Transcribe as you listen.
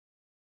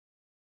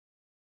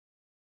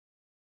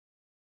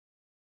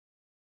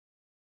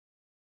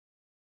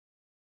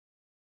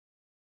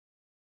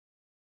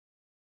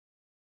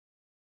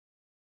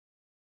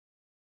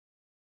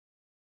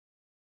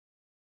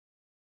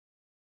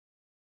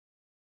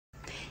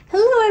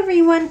Hello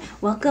everyone,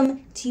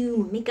 welcome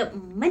to Makeup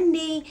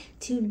Monday.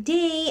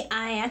 Today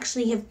I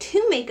actually have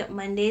two Makeup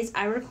Mondays.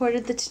 I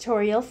recorded the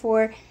tutorial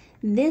for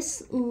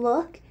this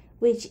look,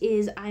 which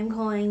is, I'm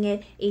calling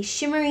it a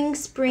shimmering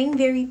spring,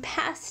 very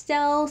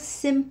pastel,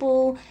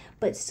 simple,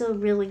 but still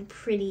really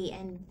pretty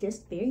and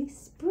just very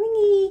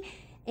springy.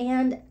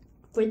 And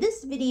for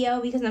this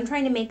video, because I'm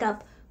trying to make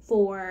up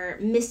for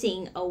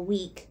missing a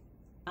week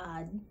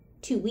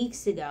 2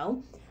 weeks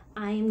ago,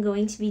 I'm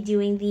going to be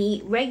doing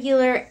the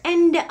regular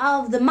end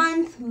of the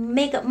month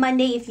Makeup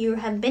Monday. If you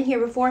have been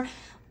here before,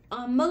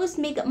 on most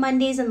Makeup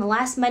Mondays and the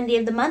last Monday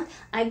of the month,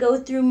 I go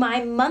through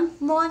my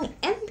month-long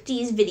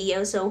Empties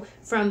video. So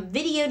from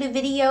video to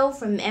video,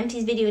 from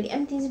Empties video to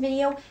Empties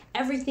video,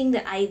 everything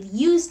that I've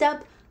used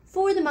up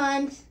for the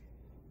month.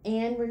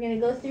 And we're going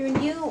to go through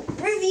new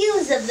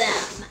reviews of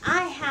them.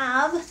 I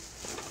have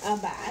a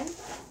bag.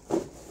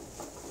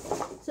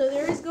 So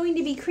there is going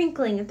to be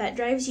crinkling. If that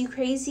drives you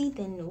crazy,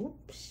 then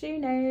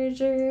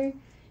whoopsie-daisy.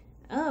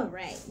 All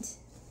right.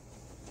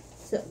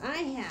 So I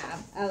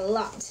have a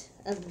lot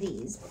of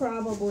these,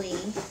 probably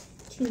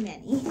too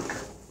many.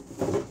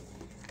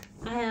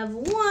 I have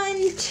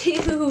 1,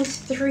 2,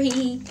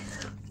 3,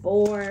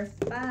 4,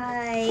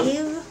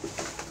 5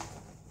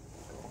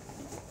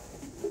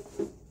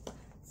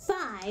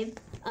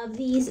 of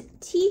these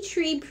Tea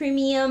Tree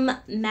Premium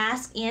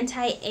Mask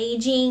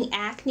Anti-Aging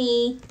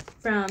Acne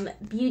from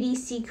Beauty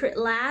Secret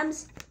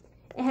Labs.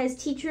 It has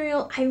tea tree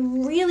oil. I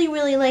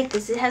really like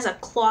this. It has a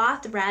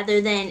cloth rather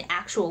than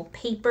actual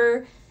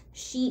paper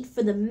sheet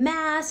for the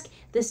mask.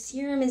 The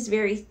serum is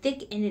very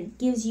thick and it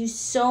gives you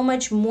so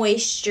much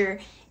moisture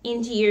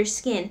into your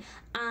skin.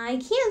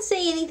 I can't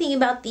say anything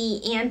about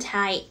the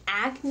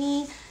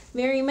anti-acne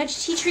very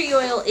much. Tea tree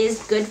oil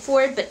is good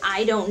for it, but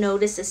I don't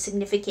notice a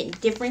significant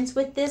difference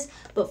with this.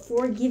 But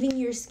for giving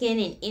your skin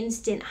an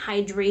instant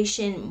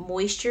hydration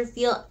moisture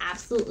feel,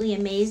 absolutely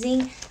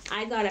amazing.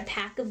 I got a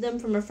pack of them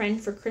from a friend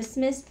for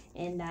Christmas,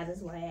 and that is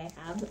why I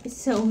have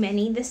so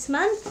many this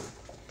month.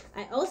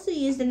 I also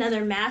used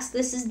another mask.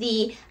 This is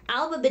the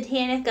Alba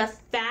Botanica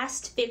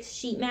Fast Fix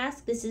Sheet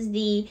Mask. This is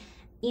the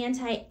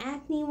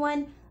anti-acne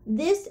one.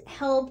 This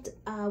helped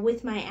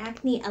with my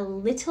acne a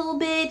little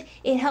bit.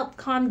 It helped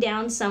calm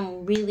down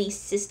some really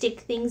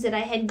cystic things that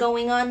I had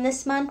going on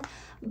this month.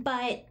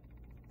 But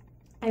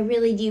I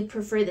really do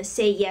prefer the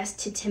Say Yes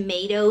to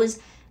Tomatoes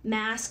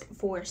mask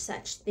for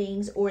such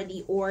things, or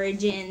the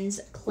Origins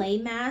clay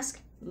mask.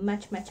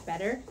 Much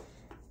better.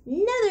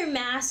 Another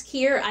mask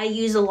here. I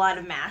use a lot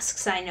of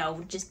masks, I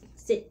know. Just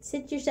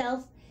sit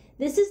yourself.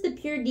 This is the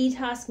Pure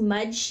Detox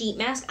Mud Sheet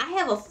Mask. I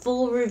have a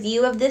full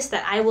review of this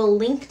that I will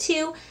link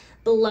to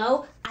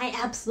below. I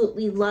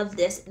absolutely love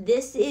this.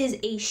 This is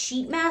a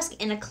sheet mask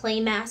and a clay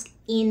mask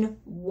in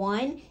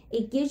one.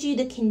 It gives you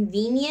the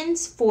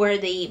convenience for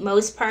the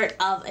most part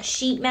of a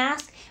sheet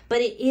mask,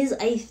 but it is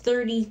a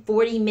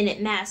 30-40 minute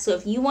mask. So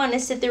if you want to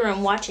sit there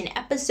and watch an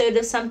episode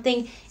of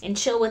something and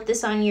chill with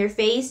this on your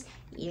face,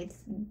 you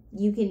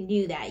can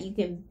do that. You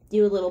can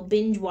do a little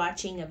binge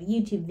watching of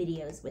YouTube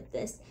videos with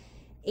this.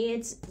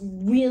 It's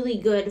really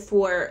good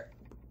for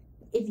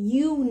if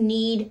you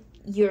need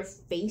your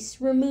face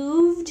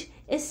removed,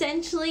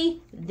 essentially.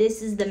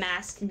 This is the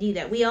mask to do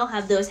that. We all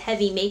have those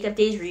heavy makeup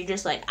days where you're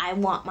just like, I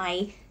want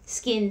my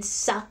skin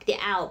sucked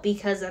out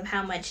because of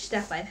how much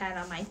stuff I've had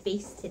on my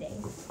face today.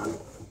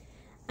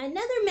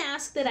 Another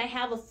mask that I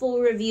have a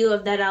full review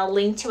of that I'll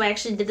link to, I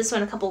actually did this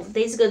one a couple of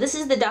days ago. This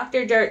is the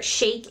Dr. Jart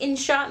Shake and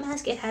Shot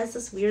mask. It has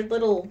this weird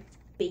little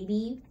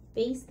baby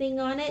face thing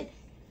on it.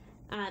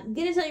 I'm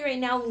gonna tell you right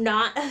now,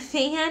 not a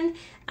fan.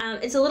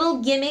 It's a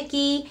little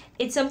gimmicky.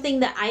 It's something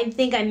that I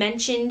think I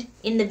mentioned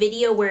in the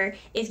video where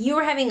if you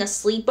were having a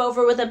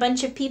sleepover with a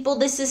bunch of people,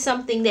 this is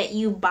something that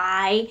you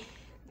buy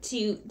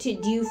to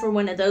do for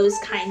one of those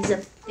kinds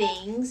of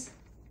things.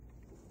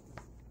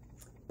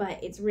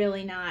 But it's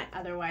really not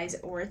otherwise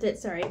worth it.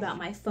 Sorry about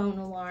my phone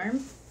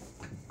alarm.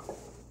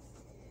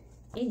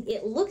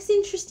 It looks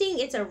interesting.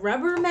 It's a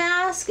rubber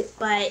mask,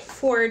 but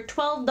for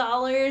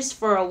 $12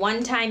 for a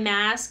one-time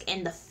mask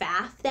and the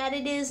faff that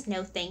it is,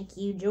 no thank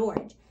you,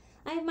 George.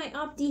 I have my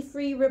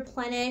Opti-Free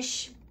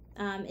Replenish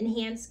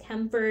Enhanced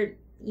Comfort,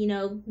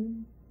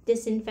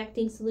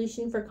 disinfecting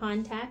solution for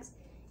contacts.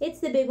 It's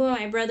the big one.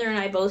 My brother and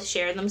I both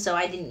share them, so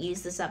I didn't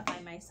use this up by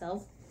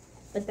myself.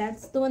 But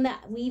that's the one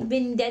that we've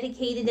been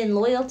dedicated and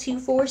loyal to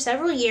for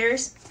several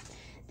years.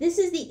 This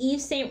is the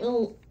Yves Saint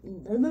Laurent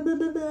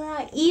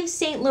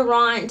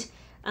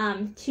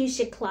Touche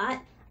Éclat.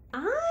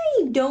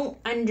 I don't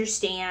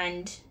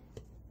understand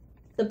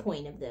the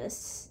point of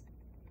this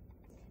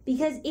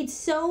because it's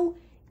so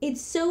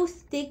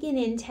thick and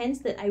intense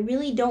that I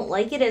really don't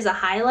like it as a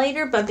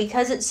highlighter, but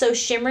because it's so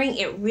shimmering,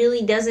 it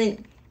really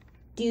doesn't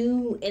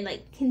do, and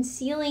like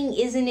concealing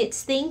isn't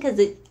its thing because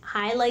it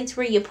highlights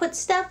where you put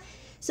stuff.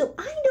 So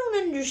I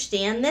don't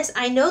understand this.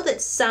 I know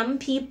that some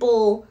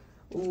people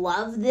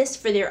love this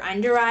for their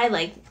under eye,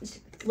 like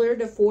Fleur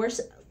de Force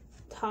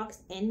talks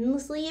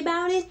endlessly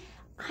about it.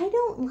 I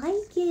don't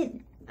like it.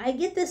 I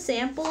get the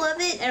sample of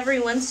it every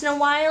once in a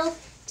while,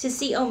 to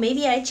see, oh,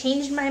 maybe I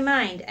changed my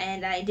mind,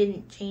 and I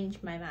didn't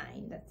change my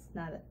mind. That's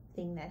not a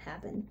thing that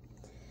happened.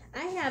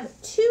 I have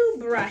 2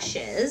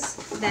 brushes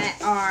that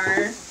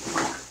are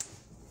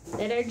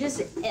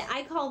just,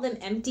 I call them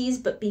empties,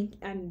 but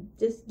I'm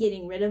just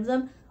getting rid of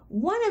them.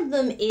 One of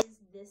them is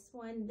this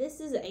one. This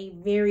is a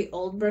very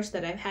old brush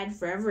that I've had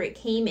forever. It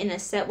came in a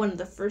set, one of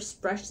the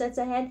first brush sets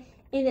I had,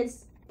 and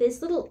it's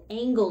this little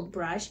angled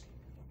brush,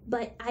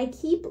 but I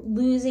keep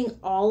losing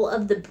all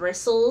of the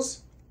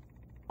bristles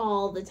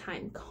all the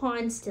time,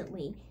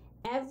 constantly.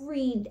 I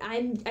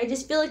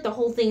just feel like the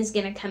whole thing's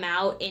gonna come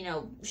out in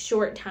a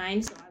short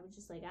time, so I was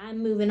just like,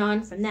 I'm moving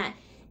on from that.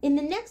 And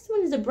the next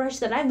one is a brush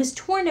that I was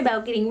torn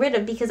about getting rid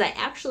of because I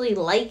actually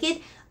like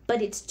it,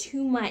 but it's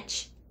too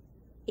much.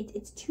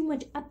 It's too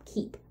much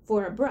upkeep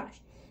for a brush.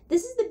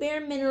 This is the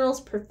Bare Minerals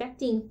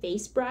Perfecting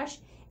Face Brush,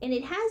 and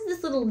it has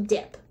this little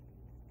dip.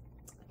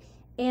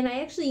 And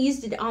I actually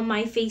used it on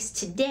my face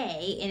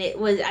today,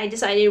 and I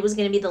decided it was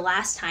going to be the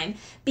last time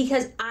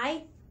because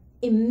I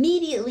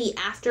immediately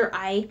after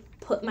I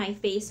put my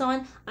face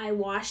on, I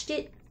washed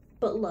it.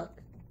 But look,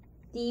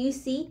 do you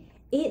see?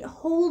 It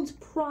holds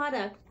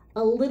product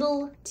a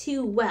little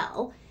too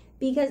well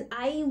because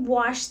I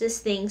wash this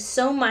thing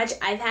so much.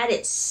 I've had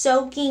it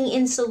soaking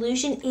in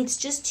solution. It's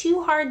just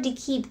too hard to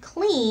keep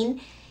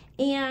clean.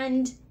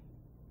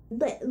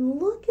 But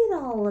look at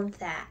all of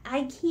that.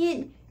 I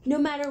can't, no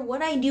matter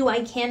what I do,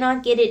 I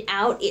cannot get it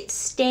out. It's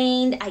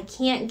stained. I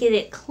can't get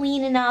it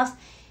clean enough.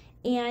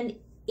 And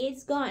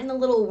it's gotten a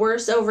little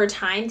worse over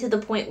time to the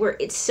point where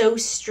it's so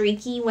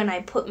streaky when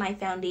I put my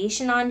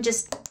foundation on.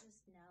 Just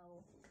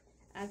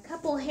no. A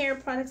couple hair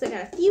products. I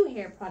got a few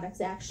hair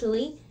products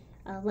actually.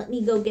 Let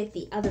me go get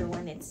the other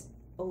one. It's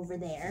over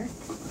there.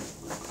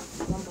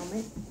 One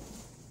moment.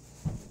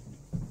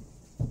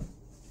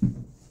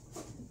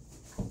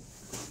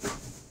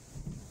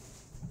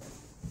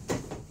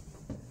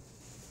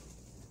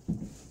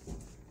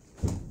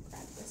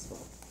 Grab this one.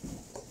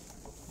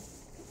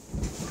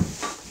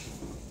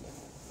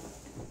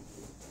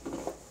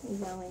 We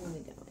going.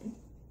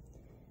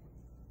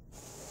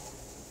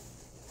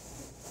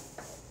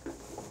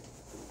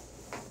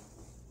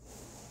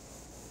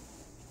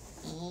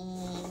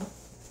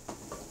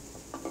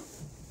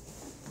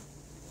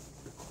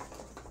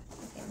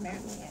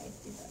 Apparently I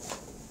do that.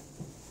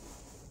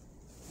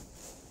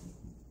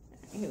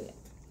 Here we go.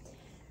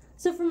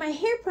 So for my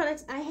hair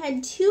products, I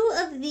had 2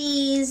 of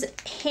these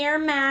hair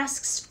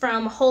masks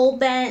from Whole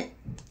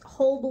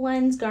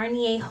Blends,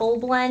 Garnier Whole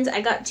Blends.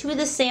 I got 2 of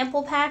the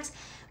sample packs.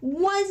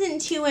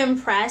 Wasn't too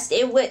impressed.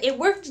 It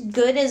worked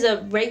good as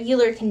a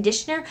regular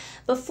conditioner,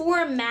 but for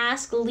a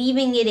mask,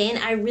 leaving it in,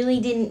 I really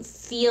didn't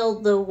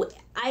feel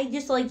I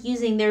just like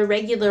using their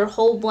regular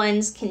Whole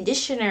Blends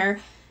conditioner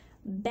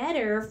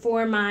better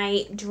for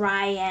my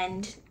dry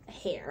end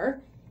hair.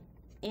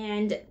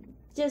 And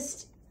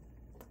just,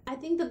 I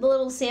think that the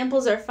little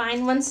samples are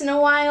fine once in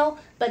a while,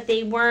 but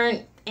they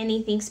weren't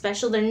anything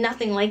special. They're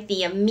nothing like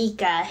the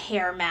Amika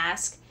hair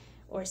mask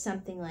or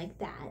something like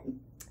that.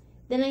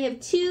 Then I have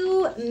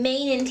 2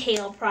 mane and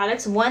tail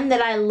products. One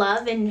that I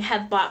love and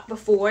have bought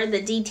before,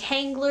 the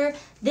Detangler.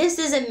 This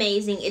is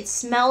amazing. It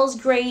smells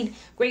great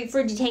for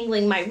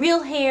detangling my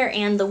real hair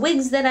and the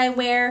wigs that I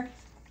wear.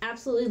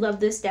 Absolutely love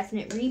this,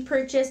 definite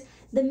repurchase.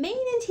 The mane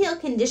and tail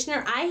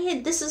conditioner,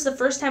 this is the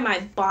first time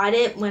I bought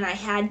it when I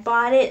had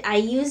bought it. I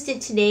used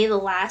it today, the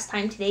last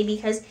time today,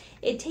 because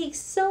it takes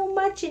so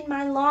much in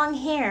my long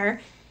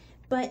hair.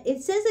 But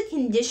it says a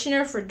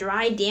conditioner for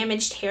dry,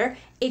 damaged hair.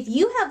 If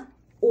you have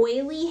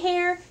oily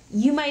hair,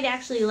 you might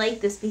actually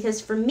like this, because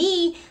for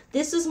me,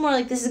 this is more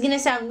like, this is going to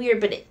sound weird,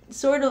 but it's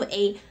sort of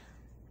a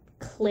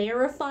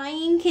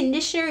clarifying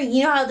conditioner.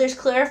 You know how there's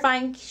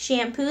clarifying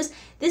shampoos?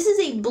 This is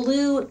a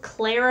blue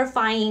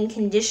clarifying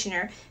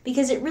conditioner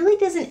because it really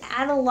doesn't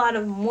add a lot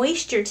of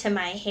moisture to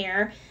my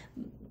hair,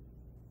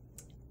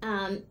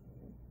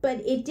 but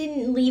it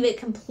didn't leave it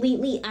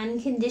completely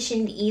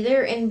unconditioned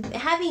either. And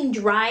having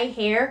dry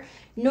hair,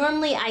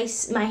 normally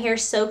my hair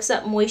soaks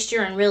up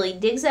moisture and really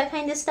digs that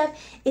kind of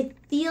stuff. It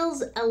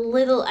feels a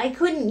little, I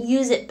couldn't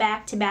use it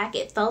back to back.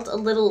 It felt a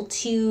little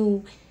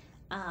too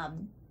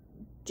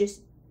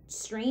just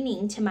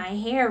straining to my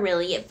hair,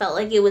 really. It felt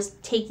like it was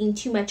taking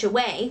too much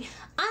away.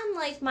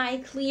 Unlike my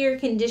clear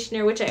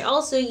conditioner, which I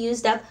also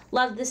used up.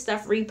 Love this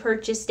stuff,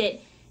 repurchased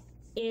it.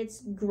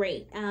 It's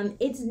great.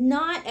 It's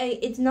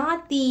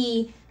not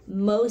the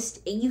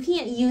most, you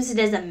can't use it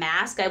as a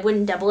mask. I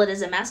wouldn't double it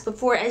as a mask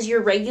before. As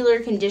your regular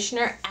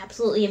conditioner,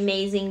 absolutely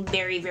amazing.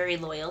 Very, very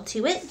loyal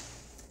to it.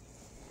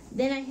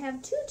 Then I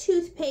have 2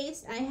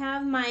 toothpaste. I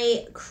have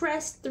my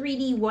Crest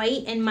 3D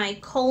White and my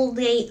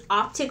Colgate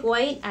Optic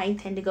White. I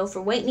tend to go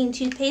for whitening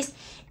toothpaste.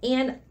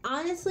 And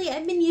honestly,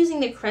 I've been using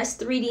the Crest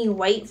 3D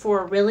White for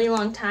a really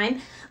long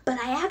time, but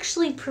I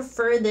actually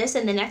prefer this.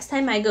 And the next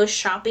time I go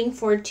shopping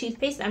for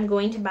toothpaste, I'm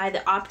going to buy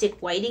the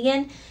Optic White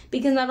again,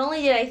 because not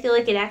only did I feel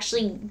like it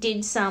actually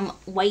did some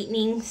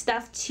whitening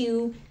stuff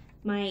to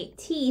my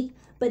teeth,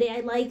 but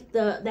I like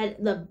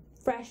the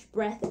fresh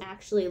breath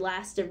actually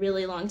lasts a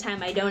really long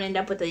time. I don't end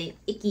up with an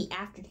icky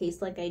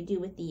aftertaste like I do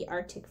with the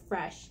Arctic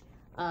Fresh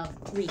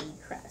of Greedy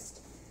Crest.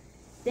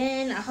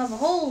 Then I have a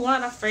whole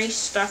lot of face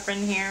stuff in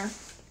here.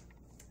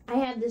 I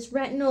have this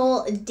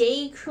Retinol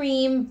Day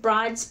Cream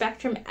Broad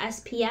Spectrum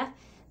SPF.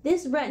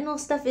 This retinol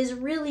stuff is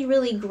really,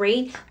 really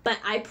great, but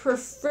I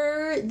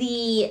prefer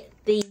the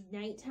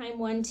nighttime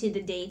one to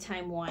the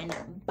daytime one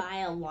by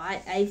a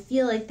lot. I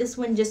feel like this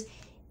one just,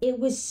 it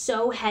was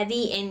so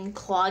heavy and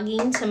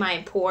clogging to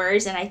my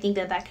pores, and I think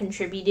that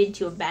contributed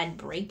to a bad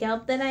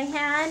breakout that I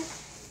had.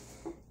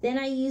 Then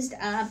I used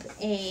up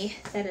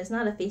that is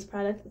not a face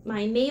product,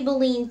 my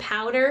Maybelline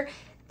powder.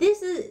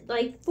 This is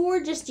like for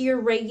just your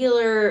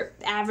regular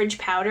average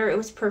powder, it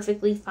was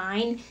perfectly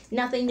fine.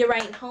 Nothing to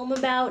write home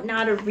about,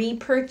 not a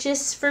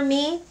repurchase for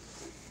me.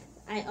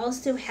 I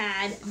also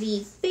had the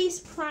face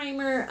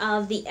primer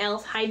of the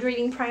e.l.f.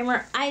 Hydrating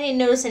Primer. I didn't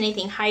notice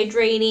anything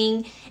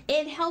hydrating.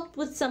 It helped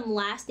with some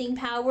lasting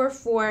power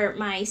for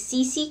my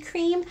CC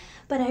cream,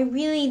 but I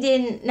really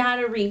didn't,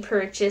 not a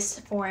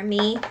repurchase for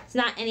me. It's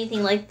not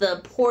anything like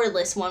the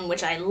poreless one,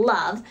 which I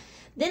love.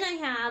 Then I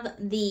have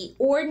the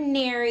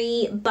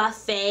Ordinary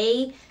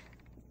Buffet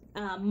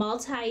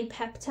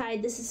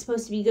multi-peptide. This is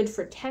supposed to be good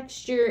for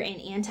texture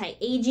and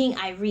anti-aging.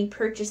 I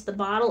repurchased the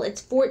bottle.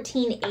 It's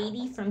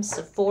 $14.80 from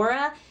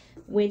Sephora,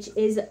 which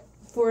is,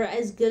 for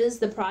as good as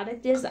the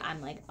product is,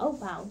 I'm like, oh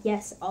wow,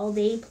 yes, all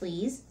day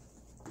please.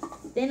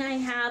 Then I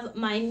have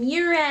my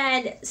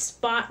Murad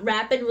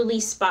Rapid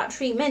Release Spot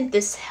Treatment.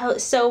 This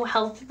so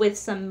helped with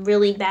some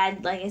really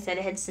bad, like I said,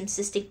 it had some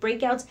cystic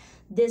breakouts.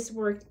 This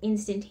worked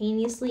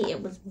instantaneously.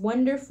 It was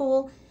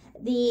wonderful.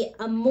 The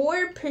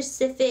Amore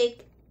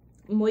Pacific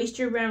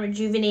Moisture Brown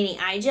Rejuvenating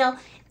Eye Gel,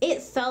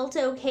 it felt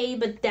okay,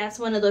 but that's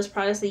one of those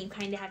products that you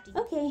kind of have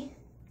to,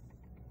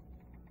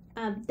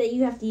 that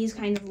you have to use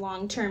kind of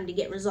long term to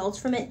get results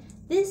from it.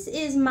 This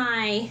is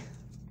my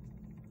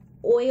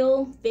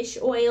fish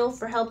oil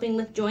for helping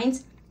with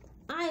joints.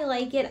 I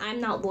like it. I'm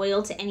not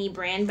loyal to any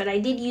brand, but I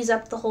did use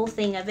up the whole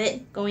thing of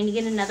it. Going to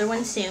get another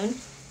one soon.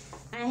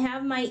 I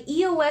have my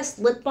EOS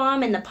lip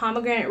balm in the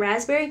pomegranate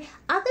raspberry.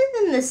 Other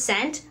than the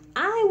scent,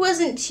 I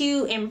wasn't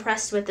too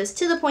impressed with this,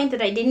 to the point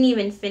that I didn't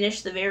even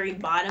finish the very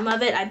bottom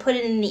of it. I put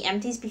it in the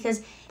empties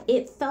because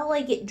it felt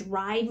like it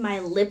dried my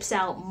lips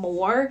out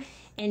more,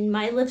 and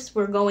my lips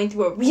were going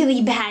through a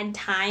really bad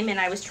time, and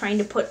I was trying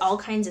to put all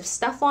kinds of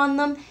stuff on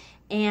them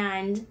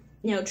and,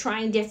 you know,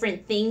 trying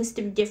different things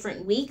through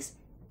different weeks.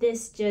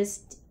 This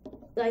just,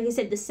 like I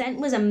said, the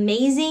scent was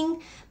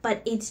amazing,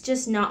 but it's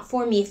just not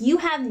for me. If you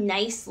have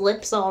nice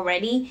lips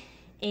already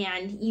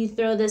and you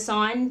throw this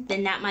on,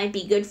 then that might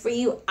be good for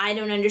you. I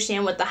don't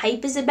understand what the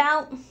hype is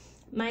about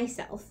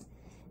myself.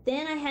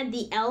 Then I had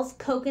the e.l.f.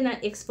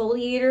 Coconut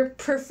Exfoliator.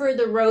 Prefer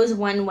the rose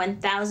one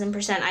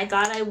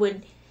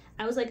 1000%.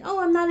 I was like, oh,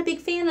 I'm not a big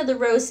fan of the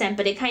rose scent,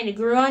 but it kind of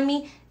grew on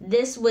me.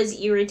 This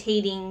was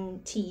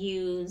irritating to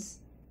use.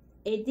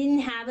 It didn't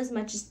have as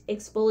much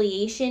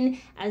exfoliation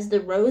as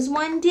the rose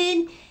one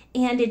did,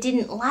 and it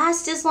didn't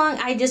last as long.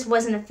 I just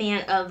wasn't a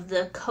fan of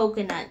the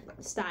coconut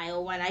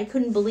style one. I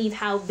couldn't believe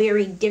how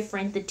very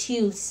different the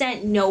two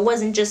scent. No, it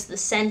wasn't just the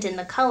scent and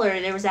the color.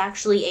 There was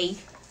actually a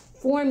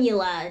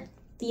formula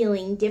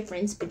feeling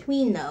difference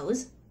between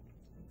those.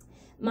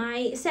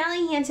 My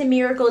Sally Hansen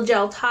Miracle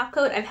Gel Top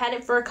Coat, I've had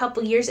it for a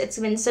couple years. It's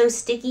been so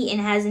sticky and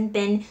hasn't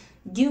been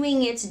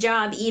doing its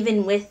job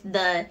even with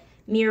the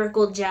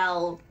Miracle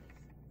Gel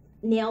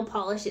nail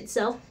polish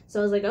itself.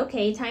 So I was like,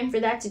 okay, time for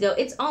that to go.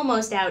 It's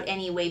almost out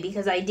anyway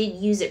because I did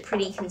use it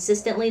pretty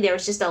consistently. There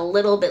was just a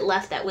little bit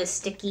left that was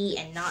sticky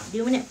and not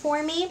doing it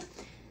for me.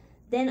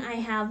 Then I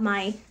have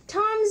my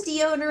Tom's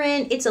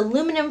deodorant. It's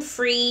aluminum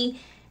free,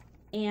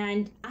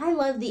 and I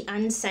love the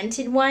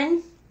unscented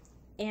one,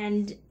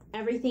 and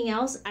everything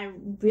else, I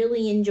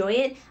really enjoy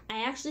it.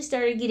 I actually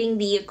started getting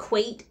the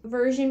Equate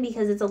version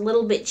because it's a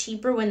little bit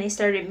cheaper when they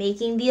started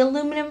making the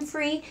aluminum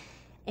free,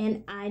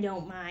 and I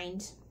don't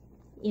mind.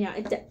 You know,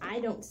 I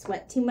don't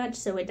sweat too much,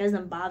 so it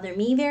doesn't bother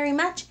me very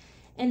much.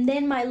 And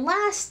then my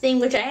last thing,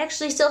 which I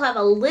actually still have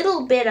a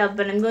little bit of,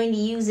 but I'm going to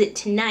use it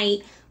tonight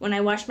when I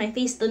wash my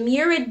face, the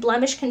Murad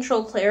Blemish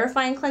Control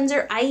Clarifying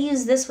Cleanser. I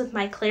use this with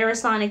my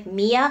Clarisonic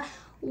Mia.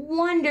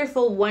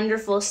 Wonderful,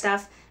 wonderful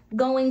stuff.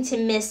 Going to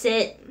miss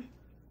it.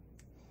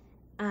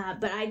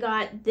 But I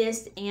got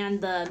this and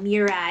the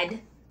Murad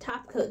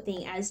top coat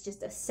thing as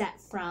just a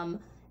set from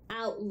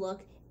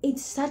Outlook.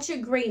 It's such a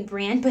great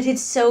brand, but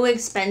it's so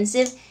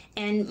expensive,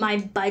 and my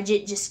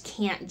budget just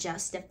can't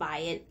justify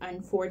it,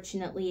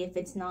 unfortunately, if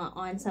it's not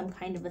on some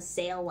kind of a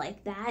sale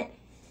like that.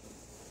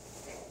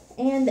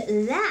 And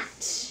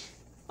that,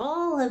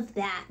 all of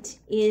that,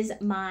 is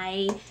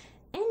my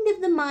end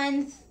of the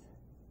month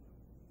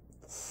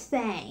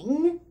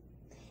thing.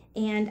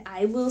 And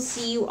I will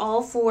see you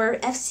all for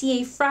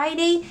FCA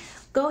Friday.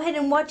 Go ahead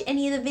and watch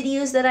any of the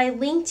videos that I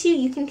linked to.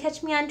 You can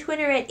catch me on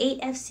Twitter at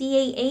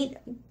 8FCA8,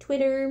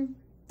 Twitter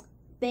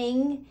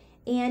thing,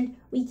 and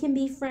we can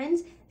be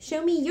friends.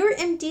 Show me your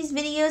Empties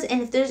videos,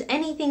 and if there's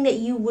anything that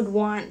you would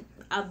want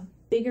a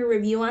bigger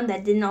review on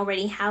that didn't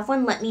already have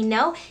one, let me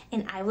know,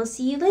 and I will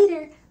see you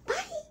later.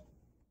 Bye!